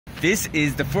This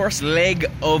is the first leg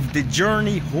of the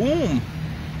journey home.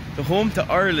 The home to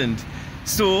Ireland.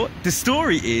 So the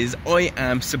story is I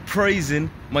am surprising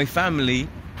my family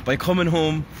by coming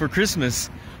home for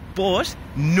Christmas, but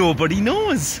nobody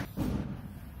knows.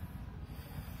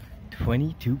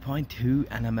 22.2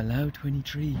 and I'm allowed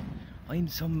 23. I'm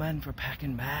some man for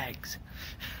packing bags.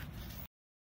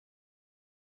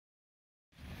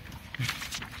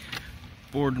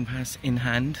 Boarding pass in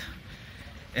hand.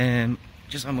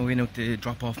 Just on my way now to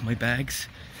drop off my bags.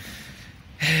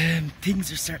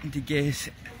 Things are starting to get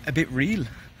a bit real.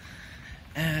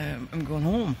 I'm going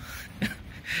home.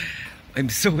 I'm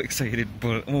so excited,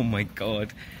 but oh my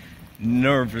god,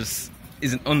 nervous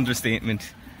is an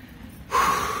understatement.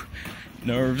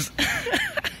 Nerves.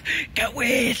 Can't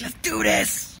wait, let's do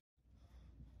this!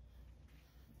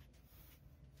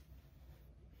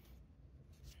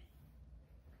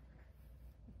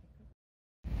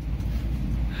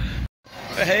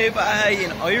 Hey, bye,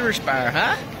 an Irish bar,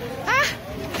 huh? Huh?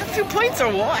 Have 2 pints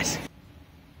or what?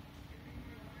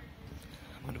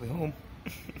 I'm on the way home.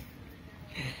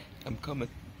 I'm coming.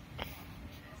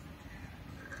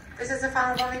 This is a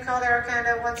final only call Air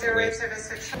Canada 108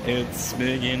 service. It's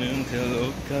beginning to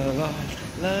look a lot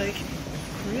like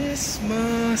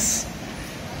Christmas.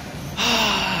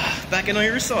 Back in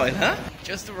Irish soil, huh?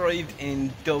 Just arrived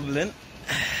in Dublin.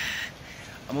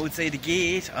 I'm outside the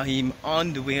gate. I'm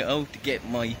on the way out to get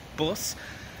my bus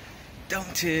down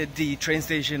to the train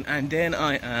station, and then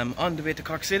I am on the way to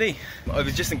Cork City. I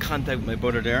was just in contact with my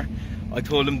brother there. I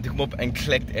told him to come up and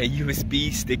collect a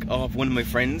USB stick off one of my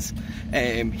friends.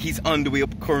 He's on the way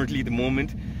up currently at the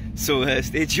moment, so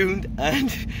stay tuned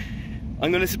and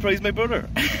I'm gonna surprise my brother.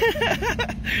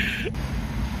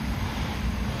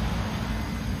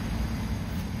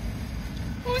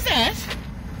 Who's that?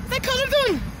 Is that Conor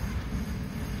Dunn?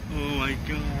 Oh my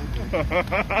god.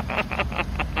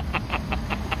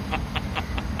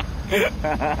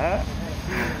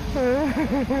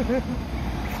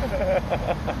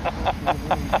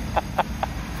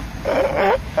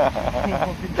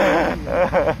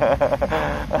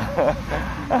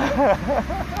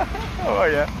 How are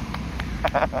you?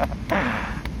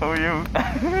 How are you?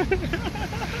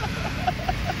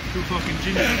 Too fucking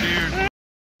ginger beard.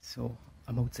 So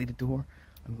I'm outside the door.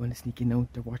 I'm going to sneak in now.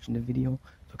 They're watching the video,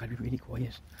 so I gotta be really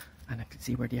quiet, and I can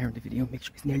see where they are in the video. Make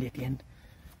sure it's nearly at the end.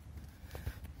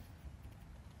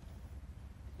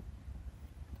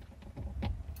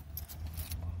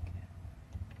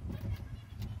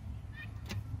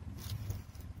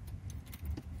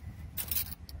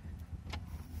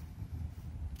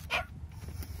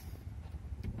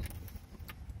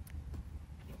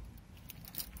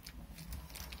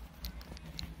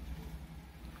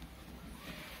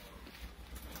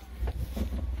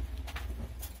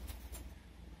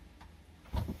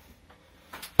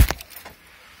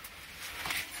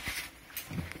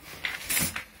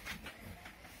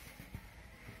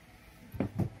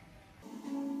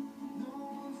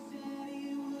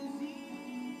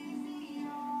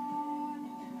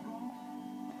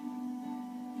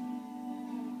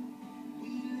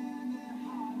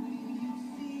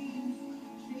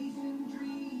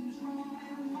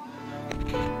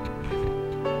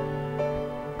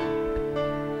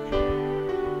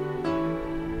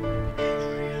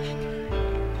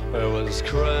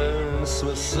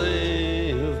 Christmas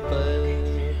Eve,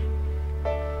 babe,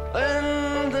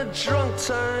 in the drunk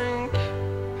tank,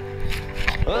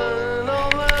 an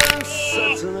old man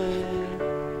said to me,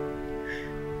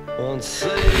 won't see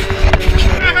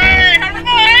Hey, how are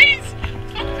boys?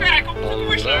 Fuck crack, I'm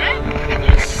and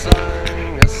he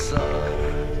sang a song.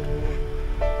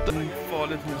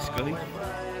 Falling from the sky.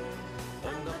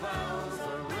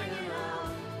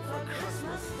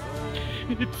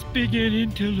 It's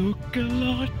beginning to look a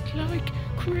lot like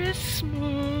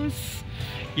Christmas.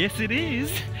 Yes, it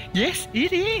is. Yes,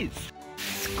 it is.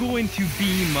 It's going to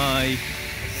be my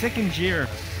second year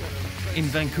in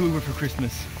Vancouver for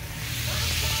Christmas.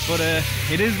 But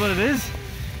it is what it is.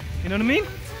 You know what I mean?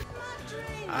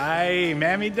 Aye,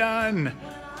 Mammy Dunn.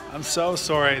 I'm so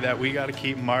sorry that we got to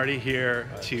keep Marty here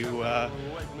to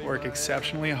work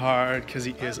exceptionally hard, because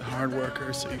he is a hard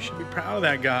worker, so you should be proud of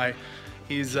that guy.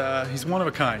 He's one of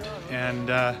a kind, and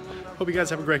hope you guys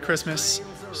have a great Christmas.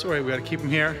 Sorry, we got to keep him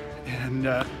here, and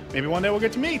maybe one day we'll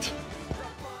get to meet.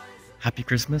 Happy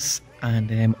Christmas,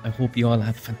 and I hope you all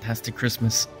have a fantastic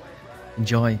Christmas.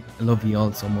 Enjoy. I love you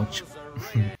all so much.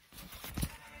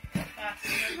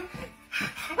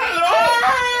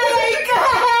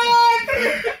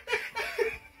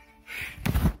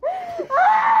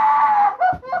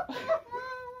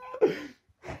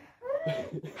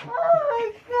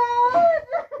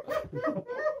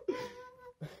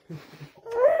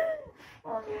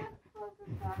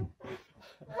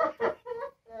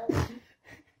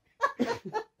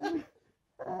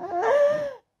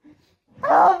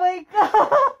 Oh my God!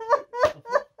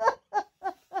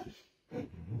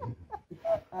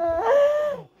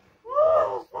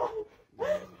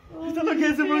 Look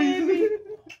at the baby.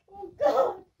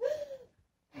 Oh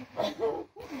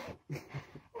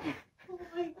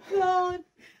my God!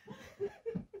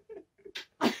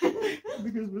 The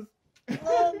Christmas.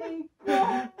 Oh my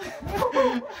God!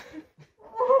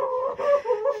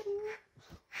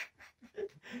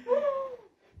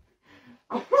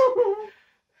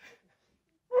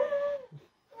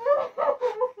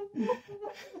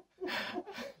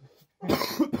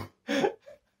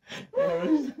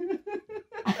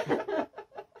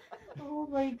 Oh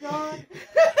my God!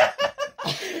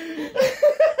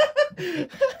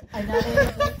 I'm not able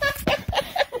to.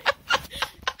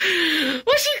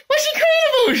 What's she crying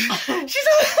about? She's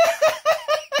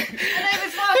And I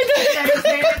was watching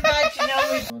everything, but you know, all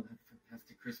have a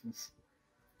fantastic Christmas.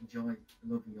 Enjoy. I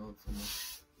love you all so much.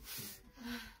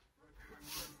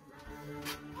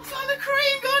 What's all the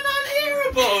crying going on here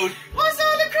about? What's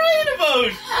all the crying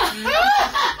about? Huh?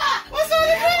 What's all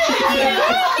the crying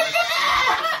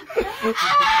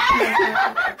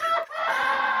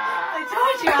I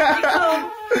told you I'd come.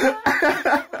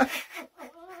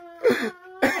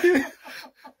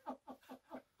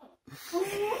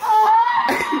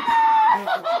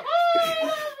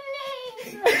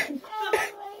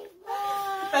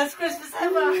 Best Christmas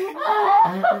ever.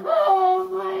 Oh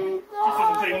my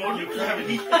God.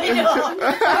 I know.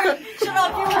 Shut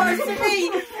up, you're worse than me.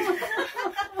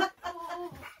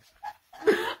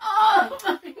 Oh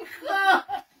my God.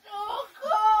 Oh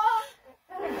God.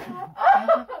 I'm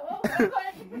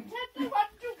going to pretend I want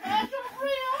to get over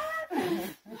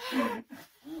here.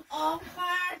 Oh,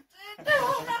 Martin, I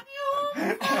love you.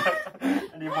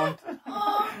 And you want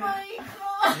Oh my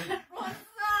God. I'm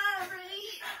sorry.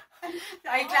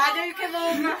 I'm glad you came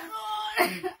over.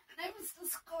 That was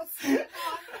disgusting. I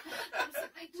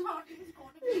thought he was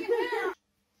going to be here.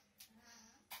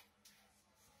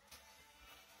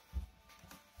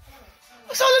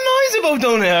 What's all the noise about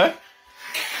down there?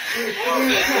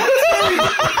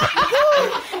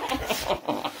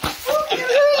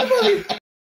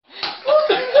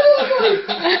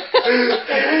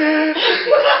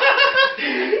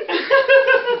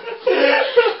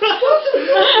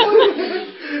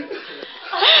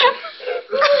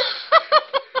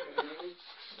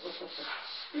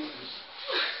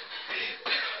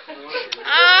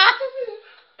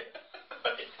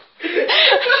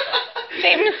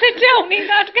 Let him sit down, he's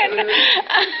not gonna...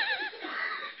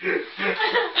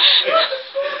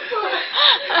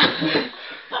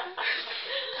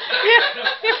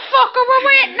 You fucker, we're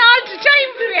waiting all the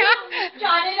time for you.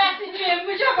 Johnny, that's the gym.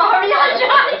 We should hurry on,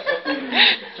 Johnny.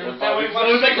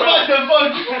 Come on, the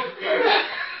fun.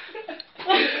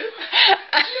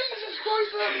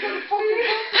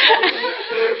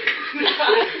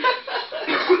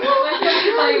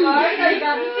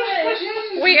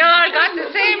 We all got the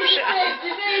same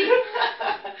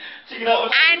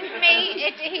and me,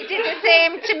 he did the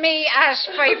same to me at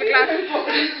 5 o'clock.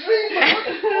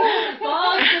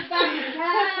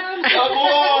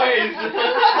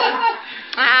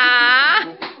 Ah.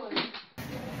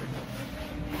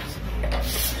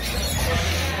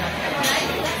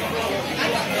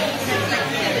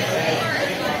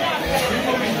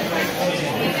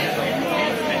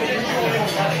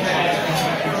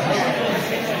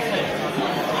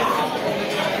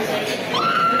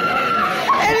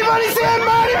 Anybody see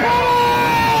Marty Penny?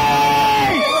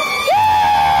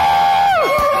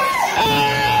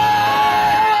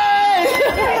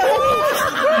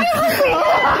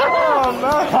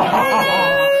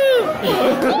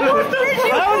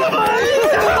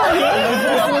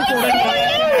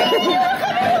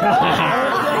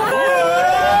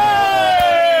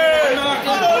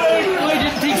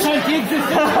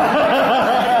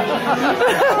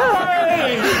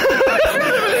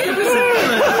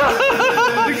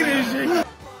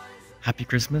 Happy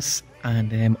Christmas,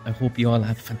 and I hope you all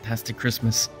have a fantastic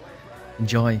Christmas.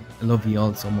 Enjoy. I love you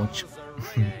all so much.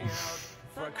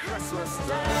 For Christmas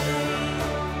Day.